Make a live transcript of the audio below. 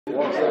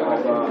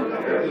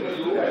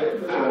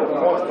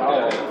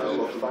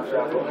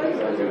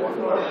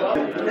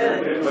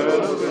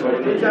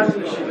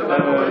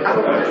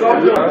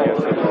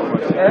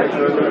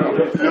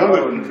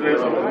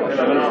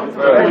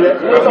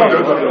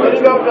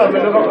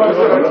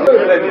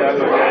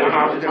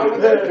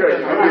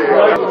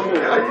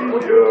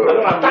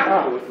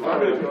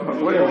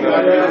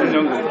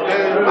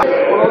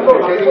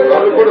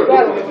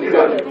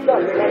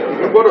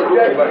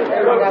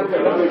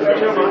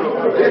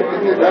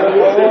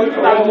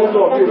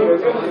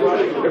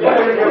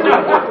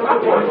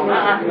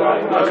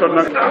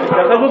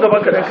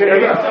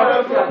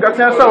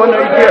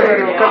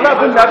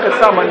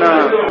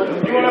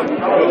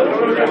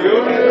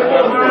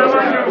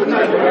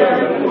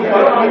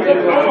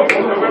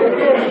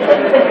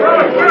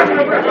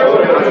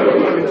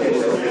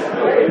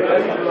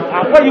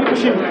Why are you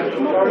pushing me?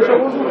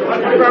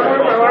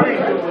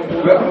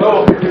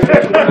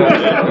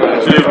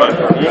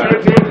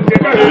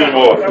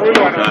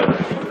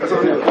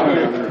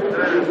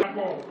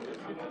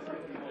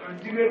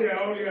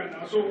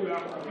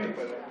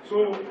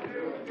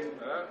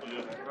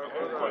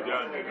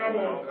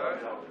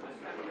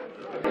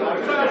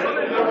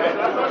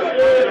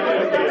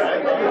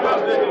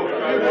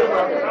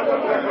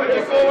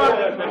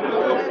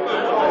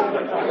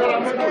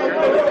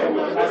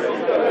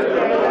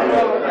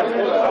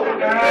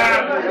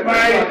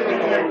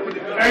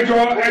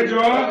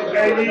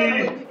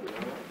 Eddie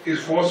is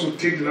forced to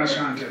take the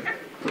national anthem.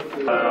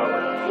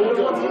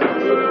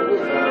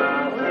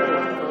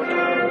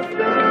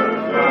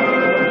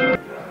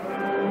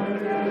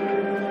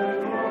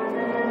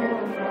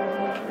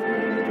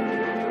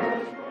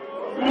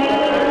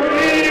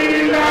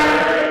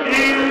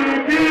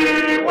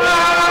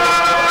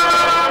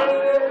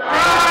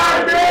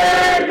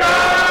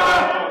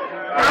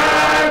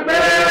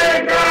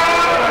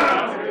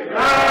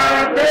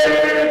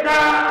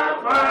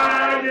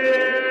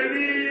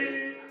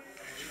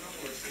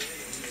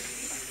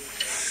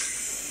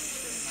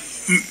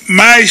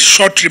 My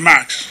short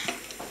remarks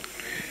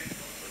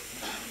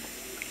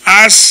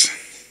as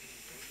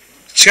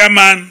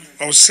chairman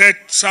of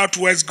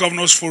Southwest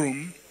Governors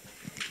Forum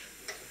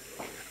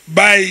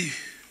by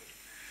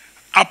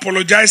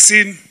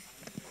apologizing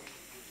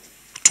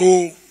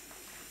to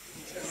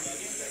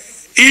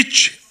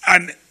each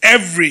and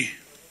every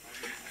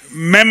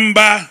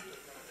member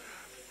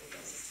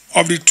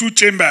of the two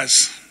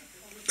chambers,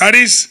 that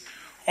is,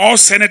 all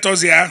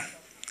senators here,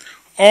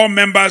 all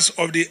members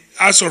of the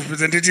House of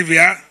Representatives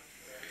here.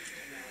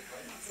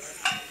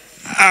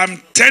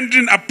 I'm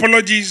tendering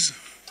apologies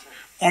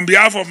on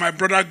behalf of my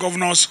brother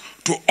governors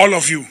to all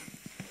of you.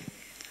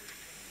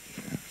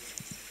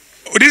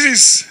 This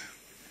is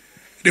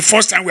the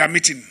first time we are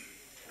meeting.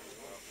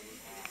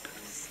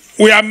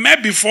 We have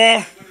met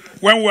before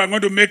when we are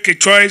going to make a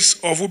choice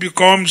of who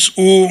becomes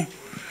who,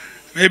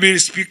 maybe the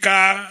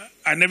speaker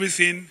and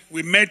everything.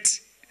 We met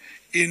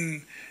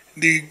in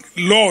the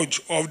lodge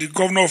of the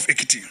governor of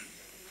Ekiti.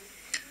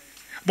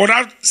 But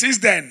since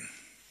then,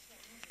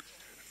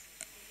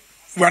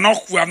 we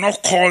have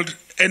not called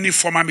any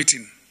formal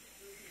meeting.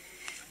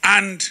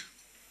 And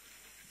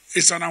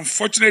it's an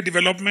unfortunate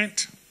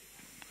development,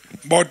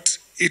 but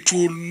it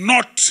will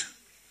not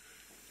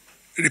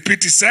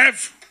repeat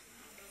itself.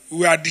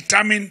 We are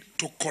determined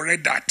to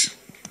correct that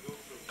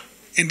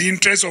in the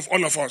interest of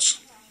all of us.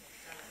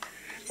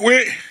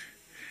 We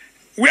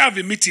have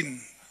a meeting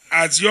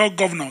as your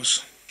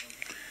governors.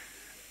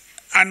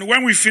 And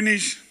when we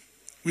finish,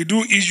 we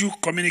do issue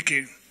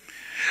communique.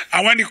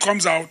 And when it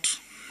comes out,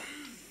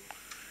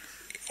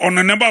 on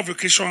a number of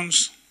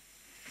occasions,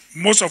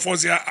 most of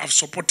us here have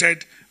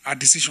supported our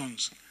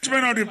decisions.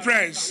 Chairman of the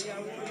press,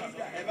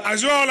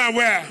 as you all are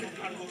aware,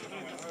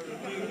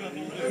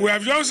 we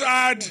have just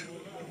had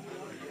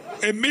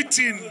a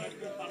meeting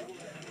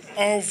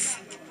of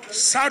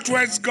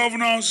Southwest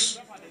governors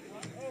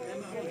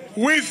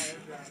with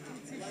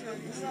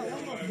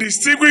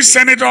distinguished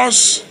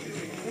senators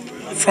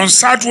from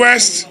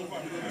Southwest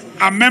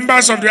and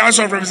members of the House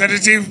of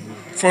Representatives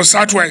for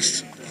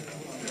Southwest.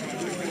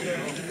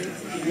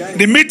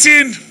 The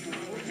meeting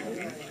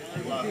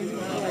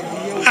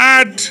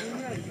had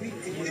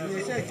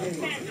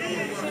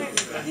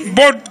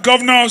both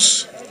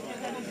governors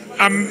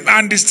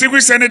and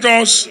distinguished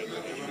senators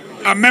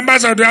and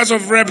members of the House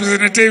of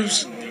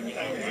Representatives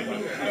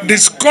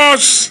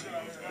discuss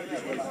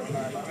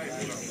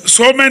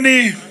so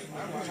many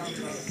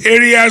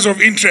areas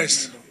of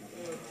interest.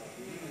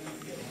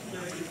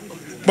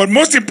 But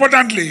most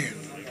importantly,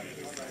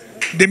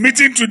 the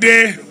meeting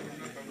today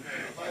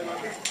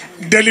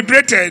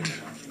deliberated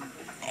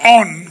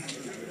on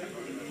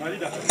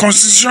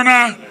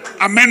constitutional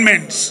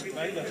amendments,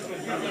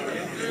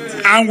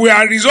 and we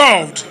are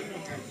resolved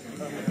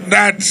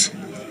that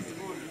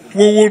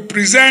we will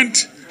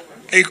present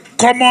a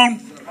common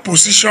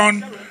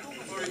position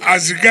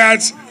as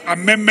regards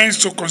amendments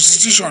to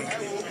Constitution.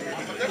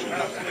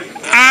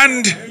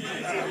 And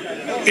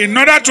in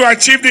order to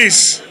achieve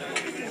this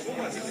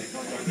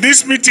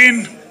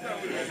meeting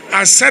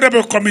has set up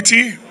a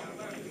committee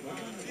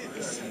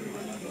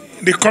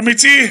The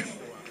committee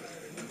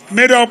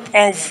made up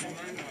of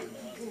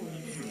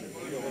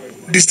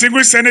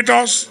distinguished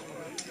senators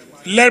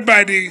led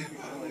by the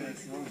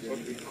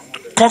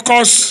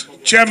caucus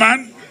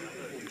chairman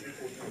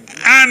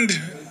and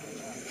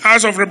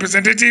House of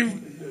Representatives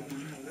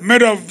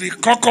made of the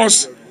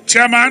caucus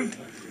chairman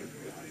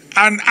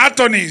and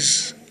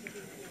attorneys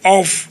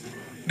of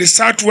the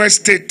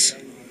Southwest state.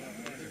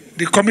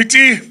 The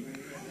committee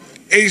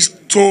is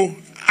to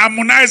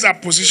harmonize our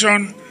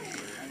position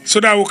so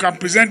that we can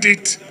present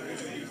it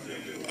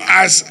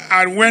as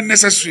and when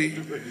necessary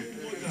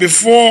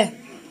before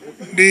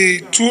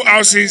the two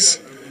houses,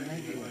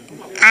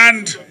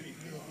 and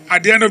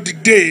at the end of the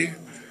day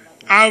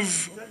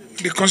have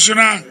the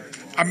constitutional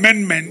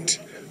amendment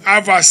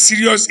have a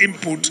serious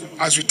input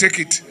as we take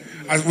it.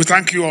 As we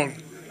thank you all.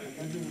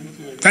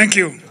 Thank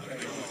you.